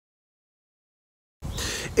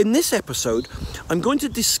In this episode, I'm going to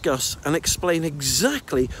discuss and explain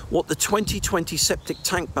exactly what the 2020 septic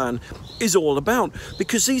tank ban is all about,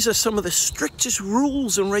 because these are some of the strictest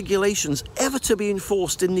rules and regulations ever to be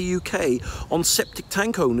enforced in the UK on septic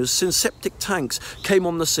tank owners since septic tanks came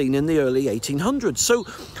on the scene in the early 1800s. So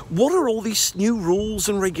what are all these new rules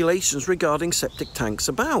and regulations regarding septic tanks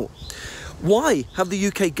about? Why have the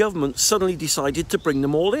UK government suddenly decided to bring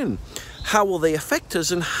them all in? How will they affect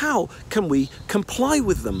us and how can we comply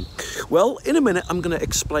with them? Well, in a minute, I'm going to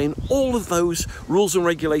explain all of those rules and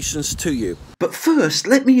regulations to you. But first,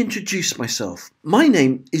 let me introduce myself. My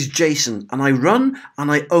name is Jason and I run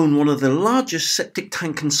and I own one of the largest septic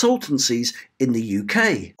tank consultancies in the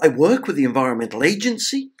UK. I work with the Environmental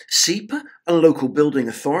Agency, SEPA and Local Building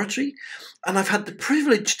Authority, and I've had the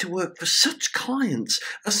privilege to work for such clients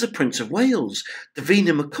as the Prince of Wales,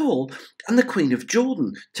 Davina McCall and the Queen of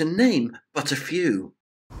Jordan, to name but a few.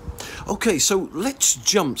 Okay, so let's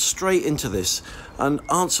jump straight into this and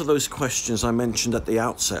answer those questions I mentioned at the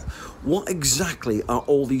outset. What exactly are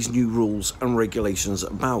all these new rules and regulations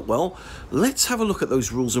about? Well, let's have a look at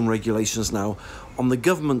those rules and regulations now on the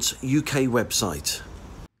government's UK website.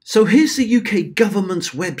 So here's the UK government's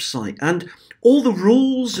website, and all the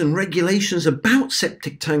rules and regulations about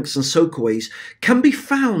septic tanks and soakaways can be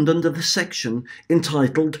found under the section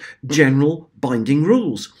entitled General Binding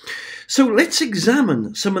Rules. So let's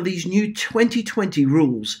examine some of these new 2020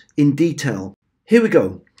 rules in detail. Here we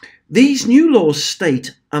go. These new laws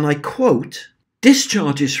state, and I quote,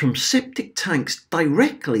 "Discharges from septic tanks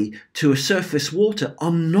directly to a surface water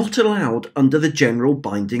are not allowed under the General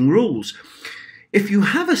Binding Rules. If you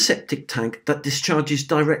have a septic tank that discharges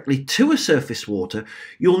directly to a surface water,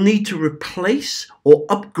 you'll need to replace or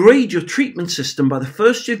upgrade your treatment system by the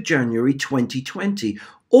 1st of January 2020,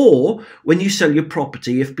 or when you sell your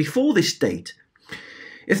property if before this date.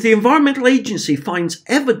 If the Environmental Agency finds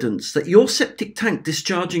evidence that your septic tank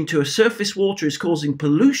discharging to a surface water is causing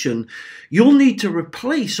pollution, you'll need to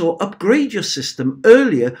replace or upgrade your system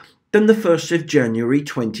earlier than the 1st of January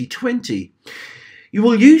 2020. You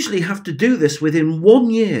will usually have to do this within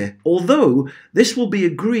 1 year, although this will be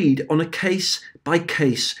agreed on a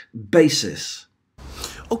case-by-case basis."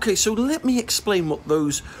 Okay, so let me explain what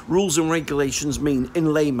those rules and regulations mean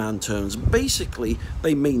in layman terms. Basically,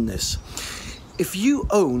 they mean this. If you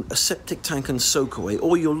own a septic tank and soakaway,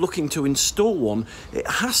 or you're looking to install one, it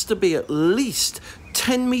has to be at least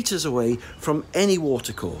 10 metres away from any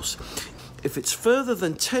watercourse. If it's further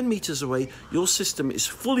than 10 metres away, your system is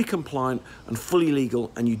fully compliant and fully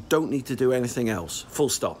legal and you don't need to do anything else. Full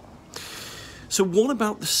stop. So what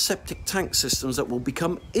about the septic tank systems that will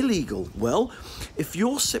become illegal? Well, if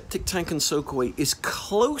your septic tank and soakaway is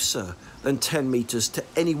closer than 10 metres to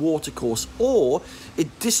any watercourse, or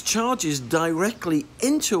it discharges directly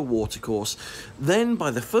into a watercourse, then by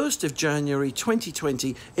the 1st of January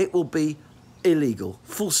 2020, it will be illegal.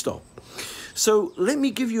 Full stop. So let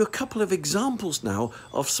me give you a couple of examples now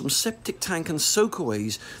of some septic tank and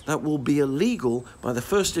soakaways that will be illegal by the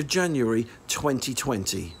 1st of January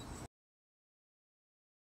 2020.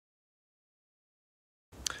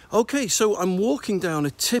 Okay, so I'm walking down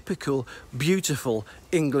a typical, beautiful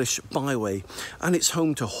English byway, and it's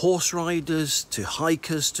home to horse riders, to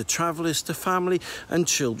hikers, to travellers, to family and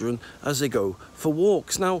children as they go for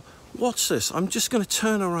walks. Now, watch this. I'm just going to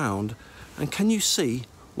turn around, and can you see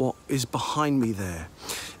what is behind me there?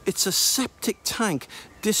 It's a septic tank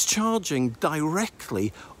discharging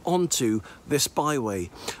directly onto this byway,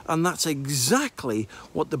 and that's exactly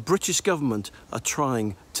what the British government are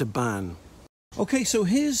trying to ban. Okay, so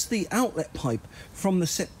here's the outlet pipe from the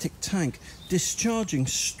septic tank discharging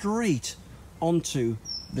straight onto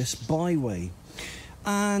this byway,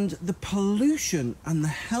 and the pollution and the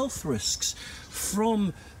health risks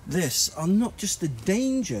from this are not just a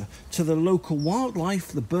danger to the local wildlife,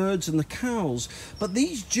 the birds and the cows, but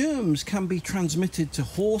these germs can be transmitted to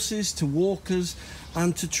horses, to walkers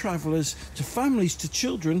and to travellers, to families, to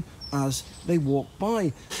children as they walk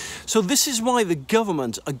by. So this is why the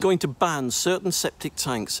government are going to ban certain septic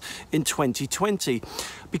tanks in 2020,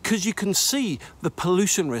 because you can see the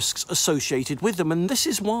pollution risks associated with them, and this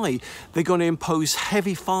is why they're going to impose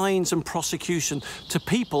heavy fines and prosecution to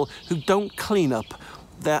people who don't clean up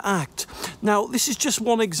their act. Now, this is just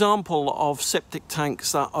one example of septic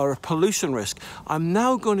tanks that are a pollution risk. I'm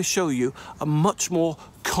now going to show you a much more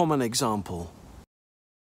common example.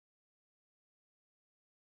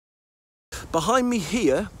 Behind me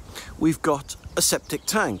here, we've got a septic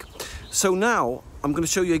tank. So now I'm going to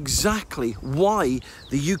show you exactly why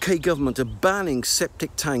the UK government are banning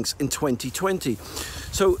septic tanks in 2020.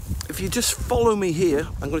 So if you just follow me here,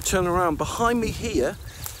 I'm going to turn around. Behind me here,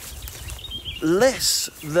 less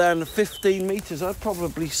than 15 meters, I'd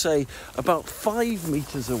probably say about 5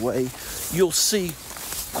 meters away, you'll see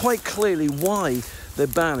quite clearly why they're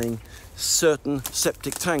banning certain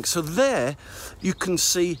septic tanks. So there you can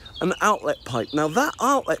see an outlet pipe. Now that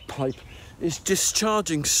outlet pipe is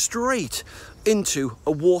discharging straight into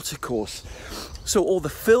a watercourse. So all the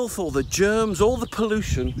filth, all the germs, all the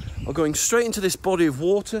pollution are going straight into this body of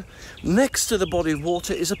water. Next to the body of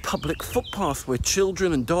water is a public footpath where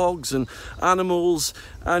children and dogs and animals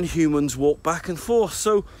and humans walk back and forth.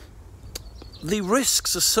 So the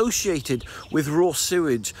risks associated with raw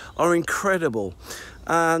sewage are incredible.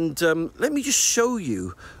 And let me just show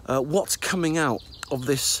you what's coming out of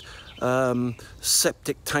this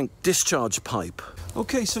septic tank discharge pipe.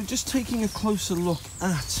 Okay, so just taking a closer look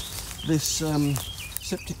at this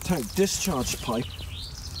septic tank discharge pipe.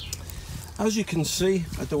 As you can see,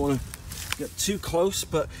 I don't want to get too close,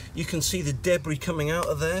 but you can see the debris coming out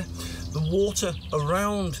of there. The water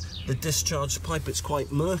around the discharge pipe, it's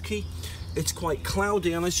quite murky, it's quite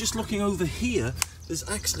cloudy, and I was just looking over here, there's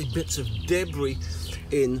actually bits of debris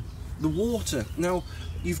in the water. Now,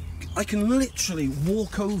 I can literally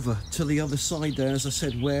walk over to the other side there, as I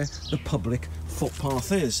said, where the public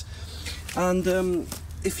footpath is. And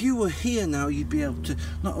if you were here now, you'd be able to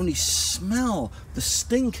not only smell the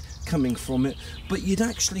stink coming from it, but you'd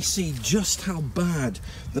actually see just how bad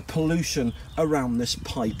the pollution around this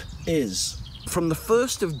pipe is. From the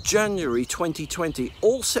 1st of January 2020,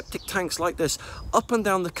 all septic tanks like this up and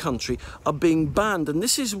down the country are being banned, and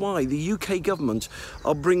this is why the UK government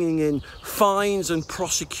are bringing in fines and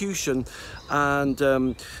prosecution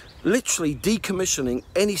and literally decommissioning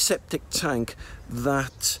any septic tank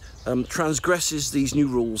that transgresses these new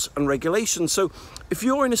rules and regulations. So if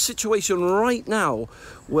you're in a situation right now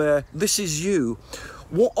where this is you,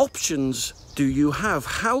 what options do you have?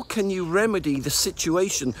 How can you remedy the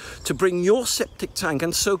situation to bring your septic tank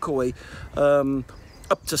and soakaway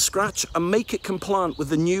up to scratch and make it compliant with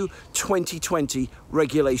the new 2020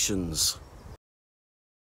 regulations?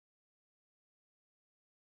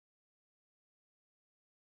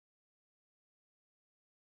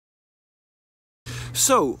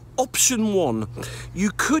 So, option one,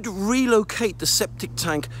 you could relocate the septic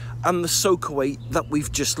tank and the soakaway that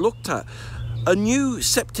we've just looked at. A new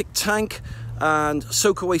septic tank and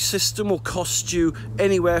soakaway system will cost you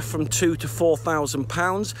anywhere from £2,000 to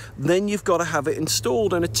 £4,000. Then you've got to have it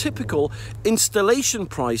installed, and a typical installation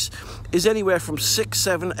price is anywhere from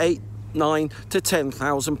 £6,000, £7,000, £8,000, to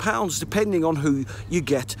 £10,000, depending on who you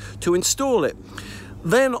get to install it.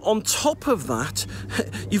 Then on top of that,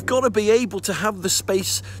 you've got to be able to have the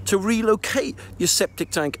space to relocate your septic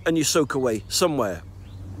tank and your soakaway somewhere.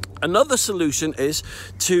 Another solution is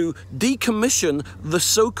to decommission the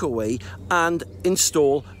soakaway and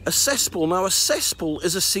install a cesspool. Now, a cesspool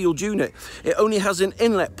is a sealed unit. It only has an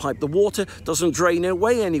inlet pipe. The water doesn't drain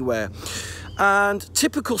away anywhere. And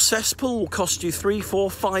typical cesspool will cost you £3,000,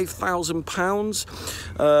 £4,000,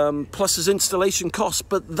 £5,000, plus his installation costs.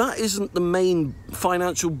 But that isn't the main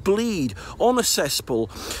financial bleed on a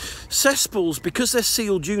cesspool. Cesspools, because they're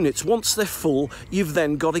sealed units, once they're full, you've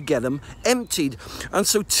then got to get them emptied. And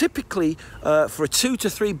so typically, for a 2 to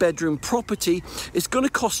 3 bedroom property, it's going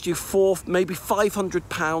to cost you maybe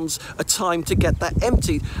 £500 a time to get that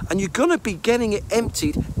emptied. And you're going to be getting it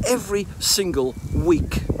emptied every single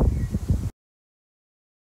week.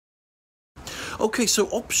 Okay, so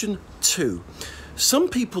option two. Some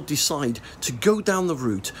people decide to go down the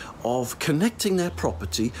route of connecting their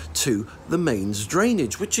property to the mains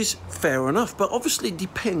drainage, which is fair enough, but obviously it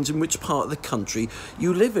depends in which part of the country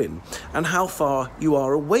you live in and how far you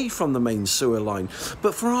are away from the main sewer line.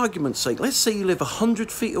 But for argument's sake, let's say you live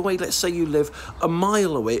 100 feet away, let's say you live a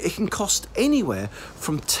mile away, it can cost anywhere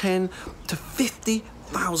from £10,000 to £50,000.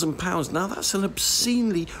 Now that's an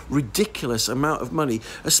obscenely ridiculous amount of money,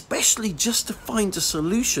 especially just to find a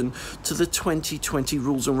solution to the 2020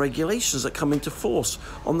 rules and regulations that come into force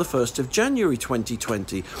on the 1st of January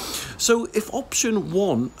 2020. So if option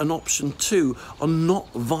one and option two are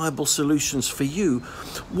not viable solutions for you,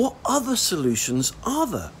 what other solutions are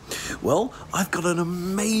there? Well, I've got an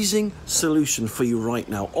amazing solution for you right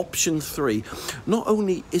now. Option three. Not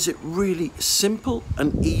only is it really simple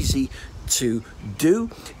and easy to do,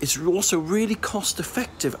 it's also really cost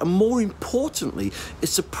effective, and more importantly,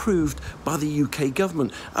 it's approved by the UK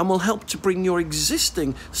government and will help to bring your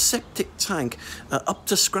existing septic tank up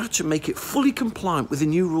to scratch and make it fully compliant with the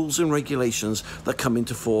new rules and regulations that come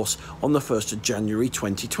into force on the 1st of January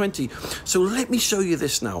 2020. So let me show you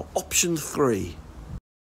this now. Option three.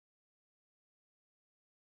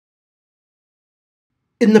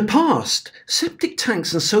 In the past, septic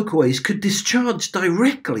tanks and soakaways could discharge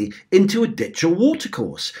directly into a ditch or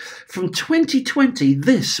watercourse. From 2020,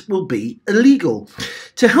 this will be illegal.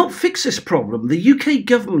 To help fix this problem, the UK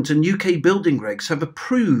government and UK building regs have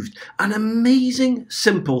approved an amazing,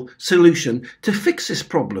 simple solution to fix this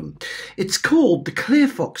problem. It's called the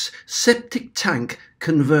ClearFox Septic Tank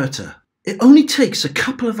Converter. It only takes a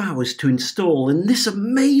couple of hours to install, and this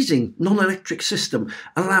amazing non-electric system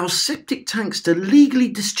allows septic tanks to legally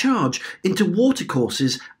discharge into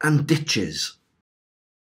watercourses and ditches.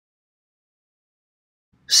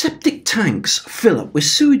 Septic tanks fill up with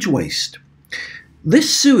sewage waste.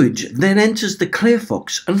 This sewage then enters the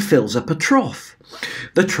ClearFox and fills up a trough.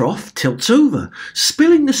 The trough tilts over,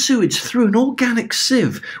 spilling the sewage through an organic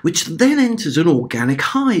sieve, which then enters an organic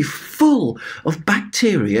hive full of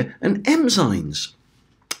bacteria and enzymes.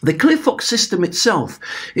 The ClearFox system itself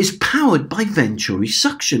is powered by venturi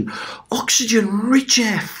suction. Oxygen-rich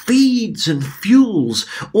air feeds and fuels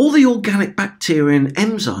all the organic bacteria and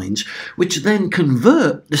enzymes, which then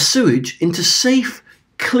convert the sewage into safe,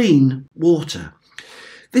 clean water.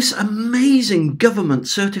 This amazing government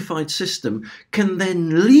certified system can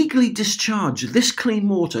then legally discharge this clean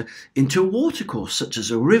water into a watercourse such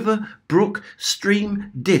as a river, brook, stream,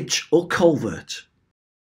 ditch or culvert.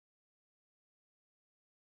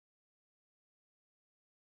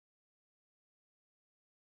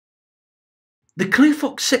 The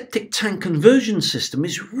ClearFox septic tank conversion system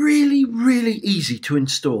is really easy to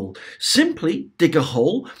install. Simply dig a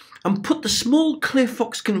hole and put the small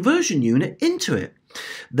ClearFox conversion unit into it.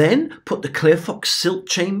 Then put the ClearFox silt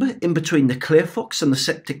chamber in between the ClearFox and the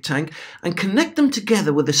septic tank and connect them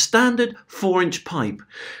together with a standard 4-inch pipe.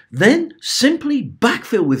 Then simply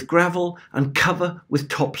backfill with gravel and cover with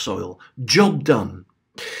topsoil. Job done.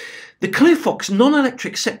 The ClearFox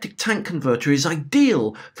non-electric septic tank converter is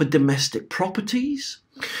ideal for domestic properties,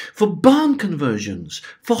 for barn conversions,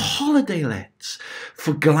 for holiday lets,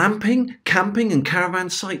 for glamping, camping and caravan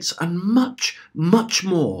sites and much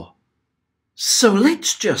more. So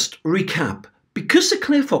let's just recap. Because the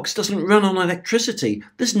ClearFox doesn't run on electricity,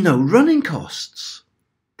 there's no running costs.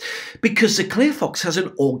 Because the ClearFox has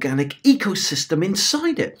an organic ecosystem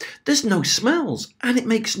inside it, there's no smells and it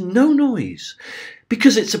makes no noise.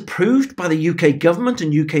 Because it's approved by the UK government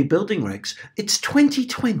and UK building regs, it's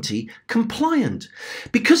 2020 compliant.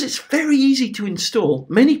 Because it's very easy to install,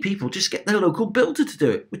 many people just get their local builder to do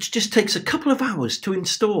it, which just takes a couple of hours to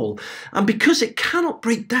install. And because it cannot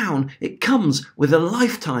break down, it comes with a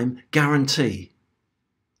lifetime guarantee.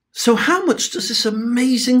 So how much does this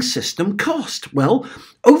amazing system cost? Well,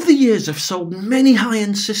 over the years I've sold many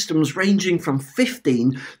high-end systems ranging from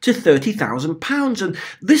 £15,000 to £30,000, and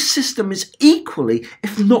this system is equally,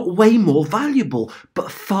 if not way more valuable,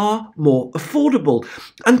 but far more affordable.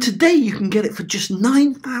 And today you can get it for just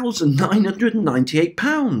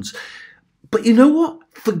 £9,998. But you know what?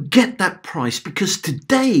 Forget that price, because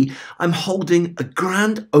today I'm holding a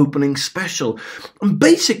grand opening special. And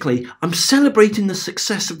basically, I'm celebrating the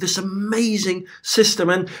success of this amazing system.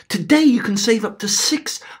 And today you can save up to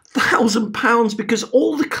 £6,000 because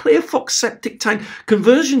all the ClearFox septic tank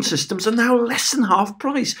conversion systems are now less than half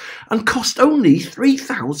price and cost only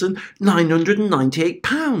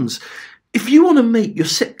 £3,998. If you want to make your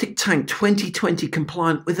septic tank 2020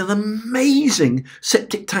 compliant with an amazing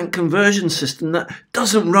septic tank conversion system that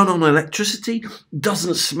doesn't run on electricity,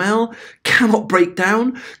 doesn't smell, cannot break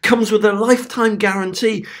down, comes with a lifetime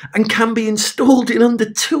guarantee and can be installed in under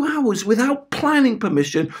 2 hours without planning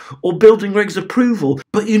permission or building regs approval.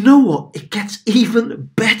 But you know what? It gets even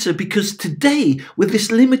better, because today with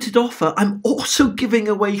this limited offer I'm also giving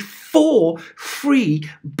away 4 free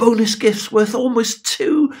bonus gifts worth almost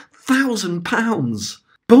 £2,000.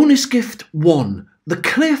 Bonus gift 1, the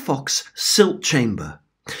ClearFox silt chamber.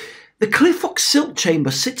 The ClearFox silt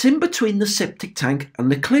chamber sits in between the septic tank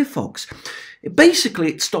and the ClearFox.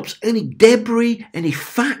 It stops any debris, any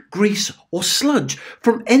fat, grease or sludge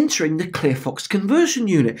from entering the ClearFox conversion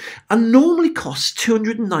unit and normally costs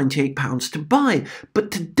 £298 to buy,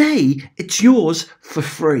 but today it's yours for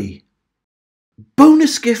free.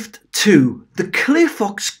 Bonus gift 2, the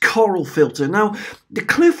ClearFox coral filter. Now, the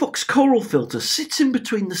ClearFox coral filter sits in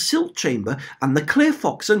between the silt chamber and the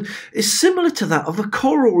ClearFox and is similar to that of a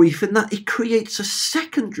coral reef in that it creates a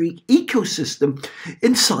secondary ecosystem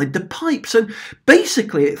inside the pipes, and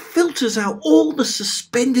basically it filters out all the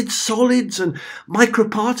suspended solids and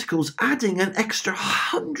microparticles, adding an extra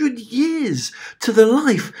 100 years to the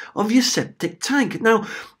life of your septic tank. Now,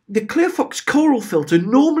 the ClearFox coral filter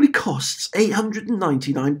normally costs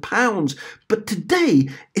 £899, but today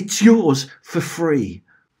it's yours for free.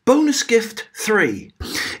 Bonus gift 3.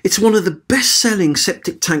 It's one of the best-selling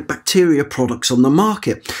septic tank bacteria products on the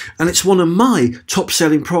market, and it's one of my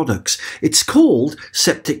top-selling products. It's called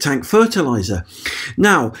Septic Tank Fertilizer.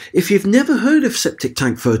 Now, if you've never heard of Septic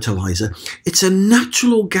Tank Fertilizer, it's a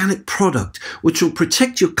natural organic product which will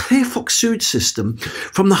protect your Clearfox sewage system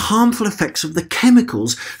from the harmful effects of the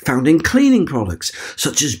chemicals found in cleaning products,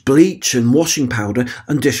 such as bleach and washing powder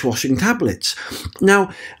and dishwashing tablets. Now,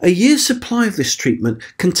 a year's supply of this treatment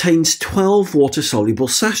contains 12 water-soluble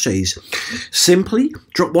sachets. Simply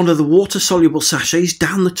drop one of the water-soluble sachets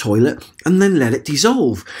down the toilet and then let it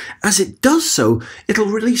dissolve. As it does so, it'll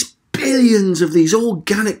release billions of these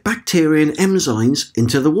organic bacteria and enzymes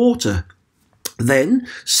into the water. Then,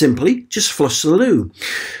 simply just flush the loo.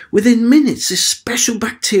 Within minutes, this special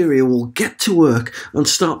bacteria will get to work and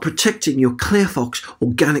start protecting your Clearfox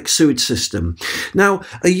organic sewage system. Now,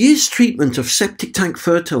 a year's treatment of Septic Tank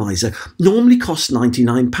Fertilizer normally costs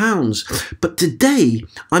 £99, but today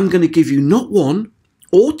I'm going to give you not 1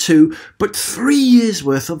 or 2, but 3 years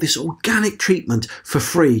worth of this organic treatment for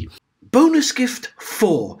free. Bonus gift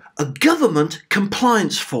 4, a government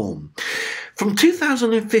compliance form. From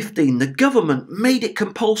 2015, the government made it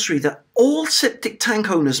compulsory that all septic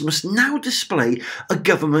tank owners must now display a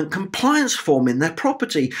government compliance form in their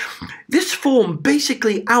property. This form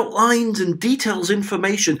basically outlines and details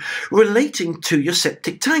information relating to your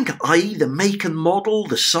septic tank, i.e. the make and model,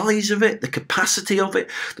 the size of it, the capacity of it,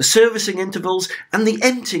 the servicing intervals and the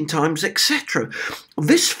emptying times, etc.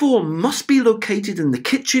 This form must be located in the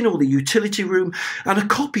kitchen or the utility room, and a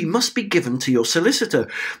copy must be given to your solicitor.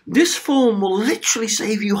 This form will literally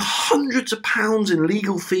save you hundreds of pounds in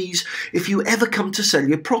legal fees if you ever come to sell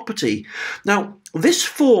your property. Now, this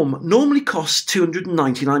form normally costs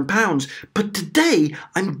 £299, but today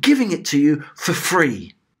I'm giving it to you for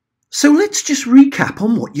free. So let's just recap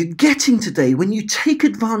on what you're getting today when you take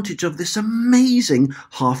advantage of this amazing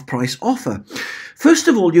half-price offer. First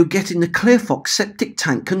of all, you're getting the Clearfox Septic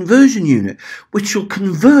Tank Conversion Unit, which will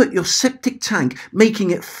convert your septic tank,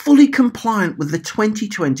 making it fully compliant with the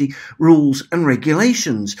 2020 rules and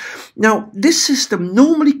regulations. Now, this system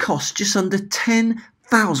normally costs just under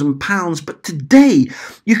 £10,000, but today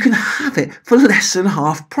you can have it for less than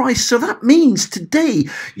half price. So that means today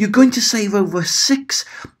you're going to save over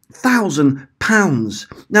 £6,000.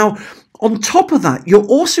 Now, on top of that, you're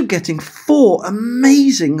also getting 4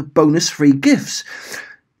 amazing bonus free gifts.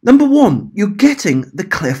 Number 1, you're getting the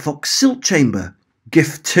Clearfox Silt Chamber.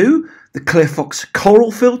 Gift 2, the Clearfox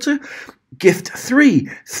Coral Filter. Gift 3,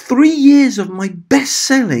 3 years of my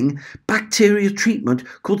best-selling bacteria treatment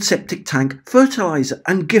called Septic Tank Fertilizer.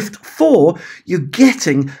 And gift 4, you're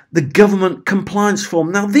getting the government compliance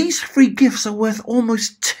form. Now, these free gifts are worth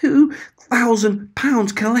almost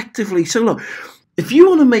 £2,000 collectively. So look, if you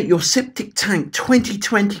want to make your septic tank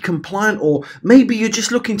 2020 compliant, or maybe you're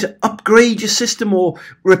just looking to upgrade your system or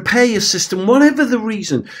repair your system, whatever the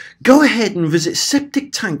reason, go ahead and visit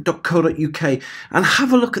septictank.co.uk and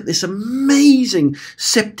have a look at this amazing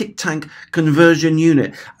septic tank conversion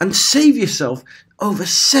unit and save yourself over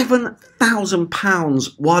 £7,000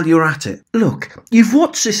 while you're at it. Look, you've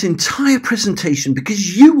watched this entire presentation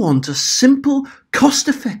because you want a simple,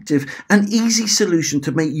 cost-effective and easy solution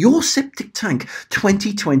to make your septic tank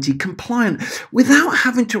 2020 compliant without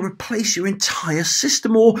having to replace your entire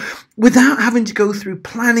system or without having to go through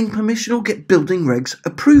planning permission or get building regs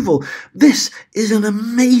approval. This is an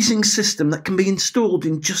amazing system that can be installed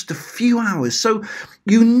in just a few hours. So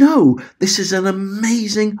you know this is an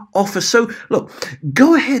amazing offer. So look,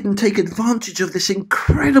 go ahead and take advantage of this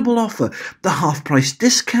incredible offer, the half price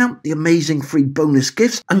discount, the amazing free bonus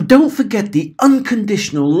gifts, and don't forget the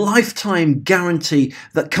unconditional lifetime guarantee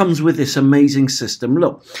that comes with this amazing system.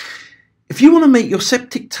 Look, if you want to make your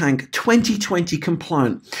septic tank 2020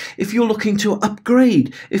 compliant, if you're looking to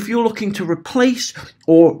upgrade, if you're looking to replace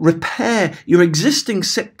or repair your existing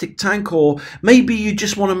septic tank, or maybe you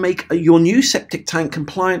just want to make your new septic tank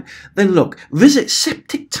compliant, then look, visit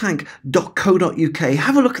septictank.co.uk.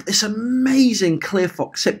 Have a look at this amazing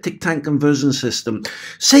Clearfox septic tank conversion system.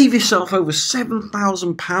 Save yourself over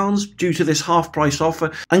 £7,000 due to this half price offer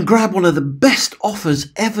and grab one of the best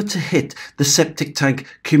offers ever to hit the septic tank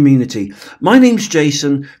community. My name's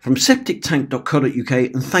Jason from septictank.co.uk,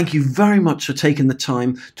 and thank you very much for taking the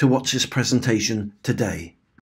time to watch this presentation today.